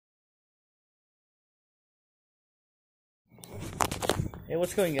Hey,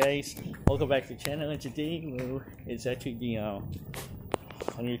 what's going, guys? Welcome back to the channel, and today it's actually the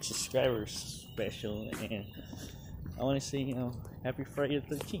 100 subscribers special, and I want to say happy Friday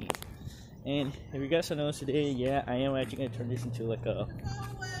the 13th. And if you guys don't know, today, yeah, I am actually gonna turn this into like a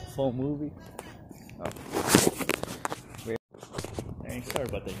full movie. Sorry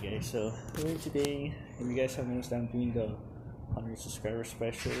about that, guys. So today, if you guys have noticed, I'm doing the 100 subscribers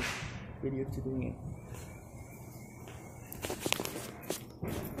special video today.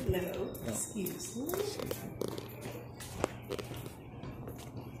 Hello. Excuse me.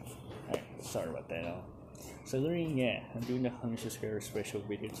 Alright, sorry about that. So literally, yeah, I'm doing the 100 subscribers special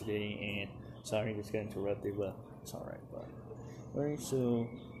video today, and sorry this got interrupted, but it's alright. But alright, so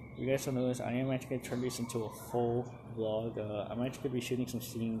you guys don't know this, I am actually gonna turn this into a full vlog. I'm actually gonna be shooting some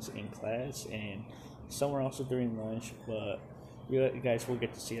scenes in class and somewhere also during lunch, but you guys will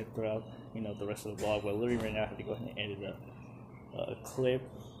get to see it throughout, the rest of the vlog. But literally right now, I have to go ahead and edit a clip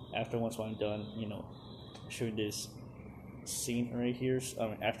after once when I'm done, shooting this scene right here.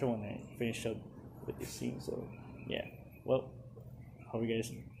 After when I finish up with this scene. So yeah, well, hope you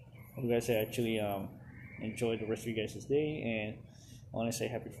guys actually enjoy the rest of you guys' day, and I want to say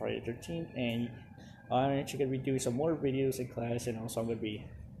happy Friday the 13th. And I'm actually gonna be doing some more videos in class, and also I'm gonna be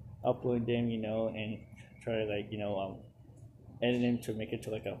uploading them, and try to edit them to make it to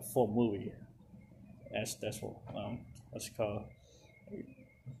like a full movie. That's what what's it called.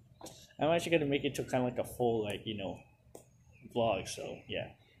 I'm actually gonna make it to kind of like a full vlog. So yeah,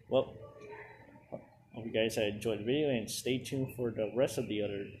 well, hope you guys enjoyed the video, and stay tuned for the rest of the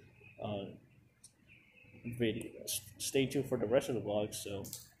other videos. Stay tuned for the rest of the vlog. So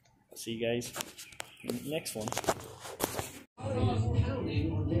I'll see you guys in the next one.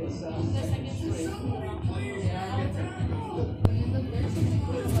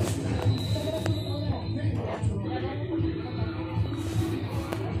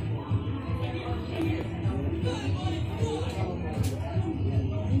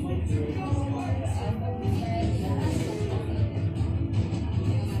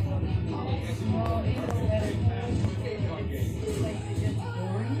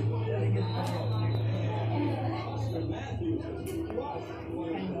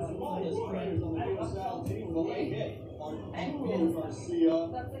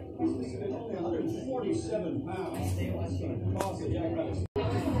 He's listed at only 147 pounds. They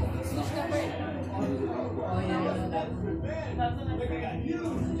got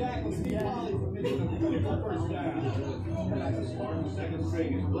huge tackles. Steve Polly from Michigan, critical first down. That's a Spartan second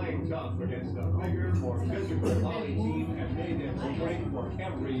string is playing tough against a bigger, more physical Polly team, and they did break for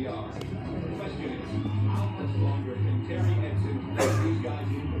every yard. The question is, how much longer can Terry Edson put these guys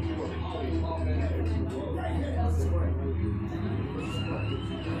in before Polly's offense?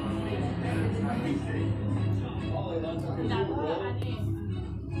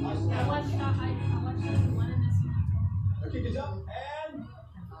 Kick it up and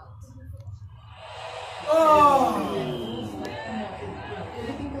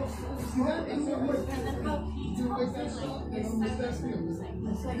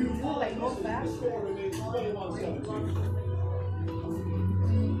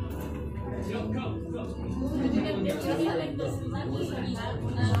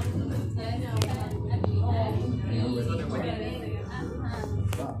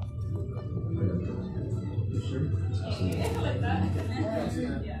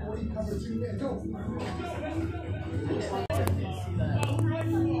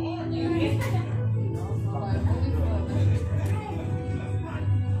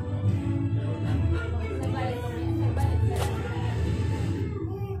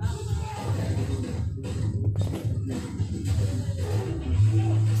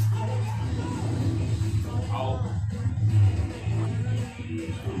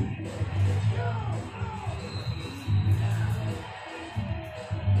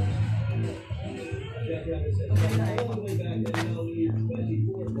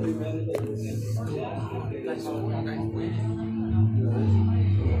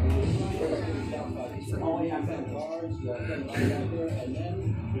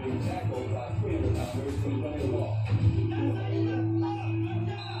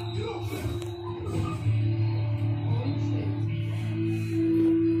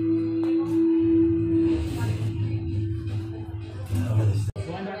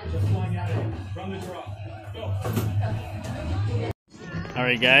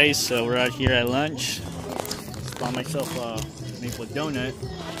Alright guys, so we're out here at lunch. Just bought myself a maple donut.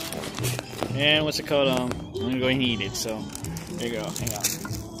 And what's it called? I'm gonna go and eat it. So there you go. Hang on.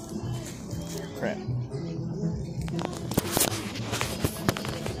 Crap.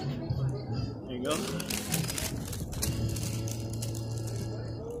 There you go.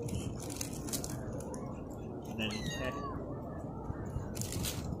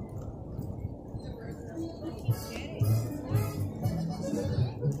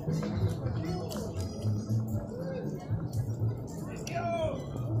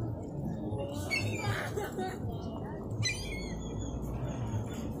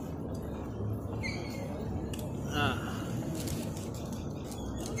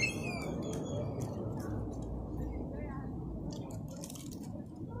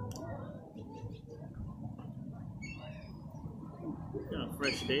 Got a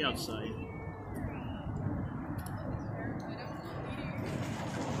fresh day outside.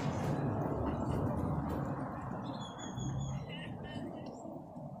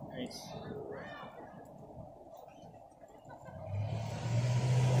 Nice.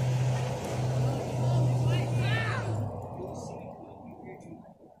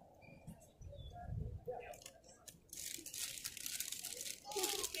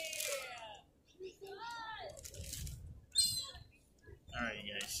 Alright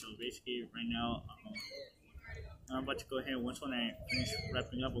guys, so basically right now I'm about to go ahead, once when I finish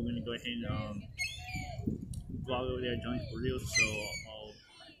wrapping up, I'm going to go ahead and vlog over there, join for real, so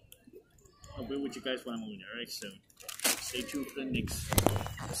I'll be with you guys when I'm over there. Alright, so stay tuned for the next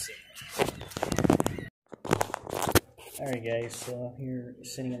scene. Alright guys, so I'm here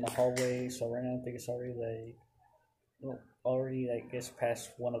sitting in the hallway, so right now I think it's already like, well, I guess past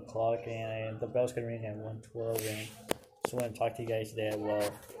 1 o'clock, and the bell's gonna ring at 1:12, and just want to talk to you guys that, well,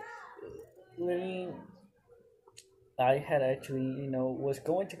 literally, I had actually, was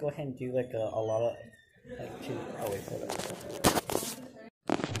going to go ahead and do like a lot of activity. Oh wait, hold up.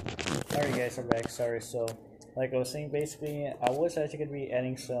 Alright guys, I'm back, sorry. So, like I was saying, basically, I was actually going to be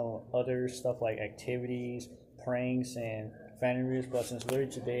adding some other stuff like activities, pranks, and fan reviews, but since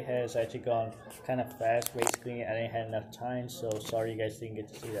literally today has actually gone kind of fast, basically, I didn't have enough time, so sorry you guys didn't get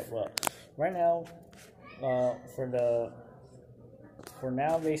to see that. Well, right now, for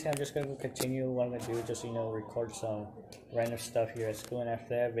now, basically, I'm just going to continue what I'm going to do, just, record some random stuff here at school, and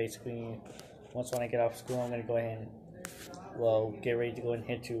after that, basically, when I get off school, I'm going to go ahead and, well, get ready to go and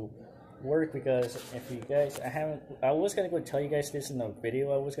head to work, because if you guys, I was going to go tell you guys this in the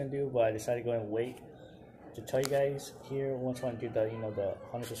video I was going to do, but I decided to go and wait to tell you guys here once I do the, the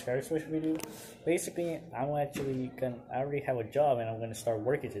 100 subscribers special video. Basically, I already have a job, and I'm going to start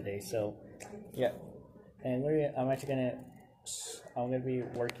working today, so, yeah, and literally, I'm going to be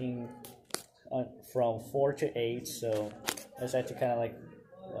working from 4 to 8, so that's actually kind of like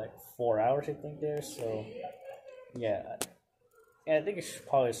 4 hours, I think, there, so, yeah, I think it's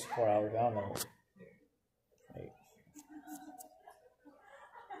probably 4 hours, I don't know. Wait.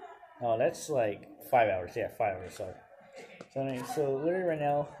 Oh, that's like 5 hours, yeah, 5 hours, sorry. So literally right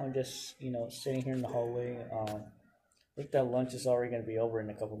now, I'm just, sitting here in the hallway. I think that lunch is already going to be over in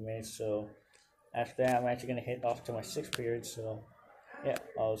a couple minutes, so after that, I'm actually going to head off to my 6th period, so, yeah,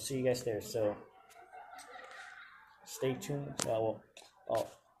 I'll see you guys there, so, stay tuned. I'm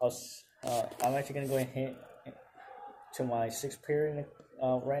actually going to go and head to my 6th period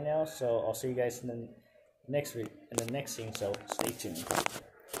right now, so I'll see you guys in the next week, in the next scene, so stay tuned.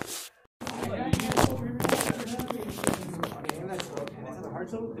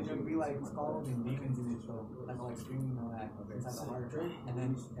 So there's gonna be like skulls and demons in it, so like screaming and all that inside the heart, and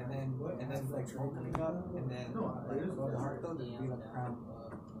then like smoke coming up, and then the heart though, there'll be like a crown.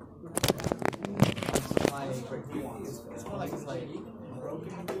 It's more like it's like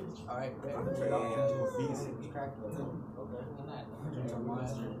broken. All right, straight off into a beast. It's cracked. Into a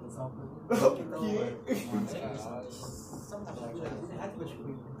monster. Something like that. It had to be.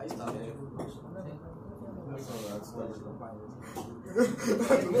 I stopped it. So that's what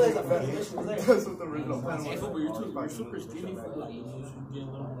the original plan was. You're super skinny for like, you should get a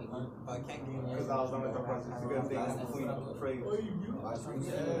little more. I can't get because I was on the process. It's a good thing between trade.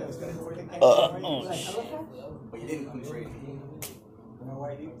 But you didn't come trade. You know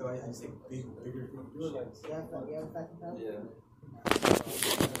why I did though? I say bigger. Yeah.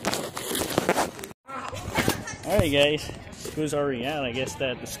 Alright guys, school's already out. I guess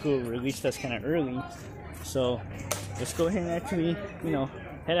that the school released us kind of early. So let's go ahead and actually,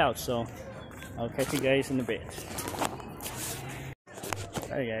 head out. So I'll catch you guys in a bit.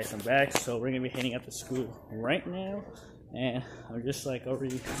 Alright guys, I'm back. So we're gonna be heading up to school right now, and I'm just like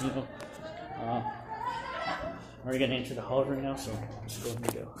already, already gonna enter the hall right now. So let's go ahead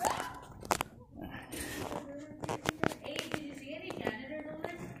and go.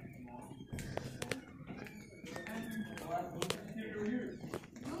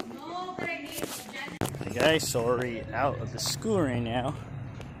 Guys, so already out of the school right now.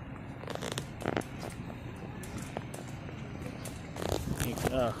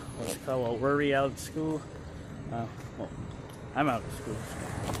 Well, we're already out of school. Well, I'm out of school.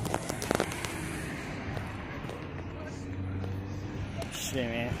 Shit,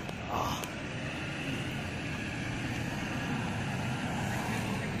 man. Oh.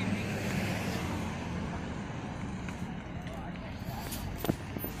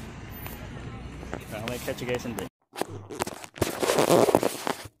 I'm gonna catch you guys in a bit.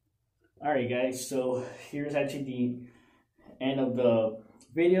 Alright guys, so here's actually the end of the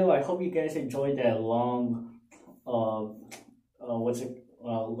video. I hope you guys enjoyed that long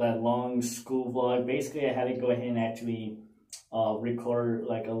that long school vlog. Basically I had to go ahead and actually record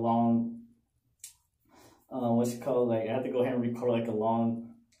like a long I had to go ahead and record like a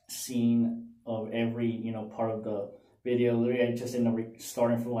long scene of every part of the video. Literally I just ended up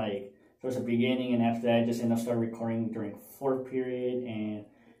starting from like towards the beginning, and after that I just ended up starting recording during 4th period, and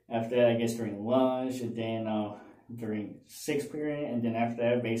after that I guess during lunch, and then during 6th period, and then after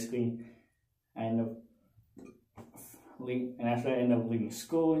that basically I end up leaving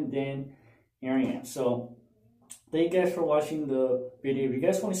school, and then here I am. So thank you guys for watching the video. If you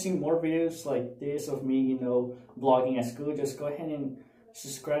guys want to see more videos like this of me, vlogging at school, just go ahead and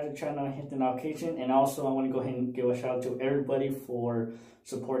subscribe to the channel and hit the notification. And also I want to go ahead and give a shout out to everybody for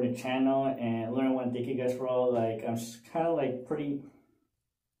supporting the channel, and learn one. Thank you guys for all. Like, I'm kind of like pretty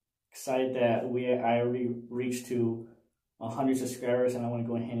excited that I already reached to 100 subscribers, and I want to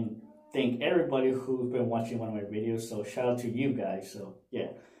go ahead and thank everybody who's been watching one of my videos. So shout out to you guys. So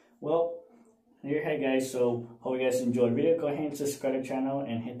yeah, well, here you go guys. So hope you guys enjoyed the video. Go ahead and subscribe to the channel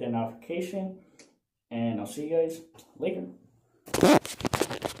and hit that notification, and I'll see you guys later.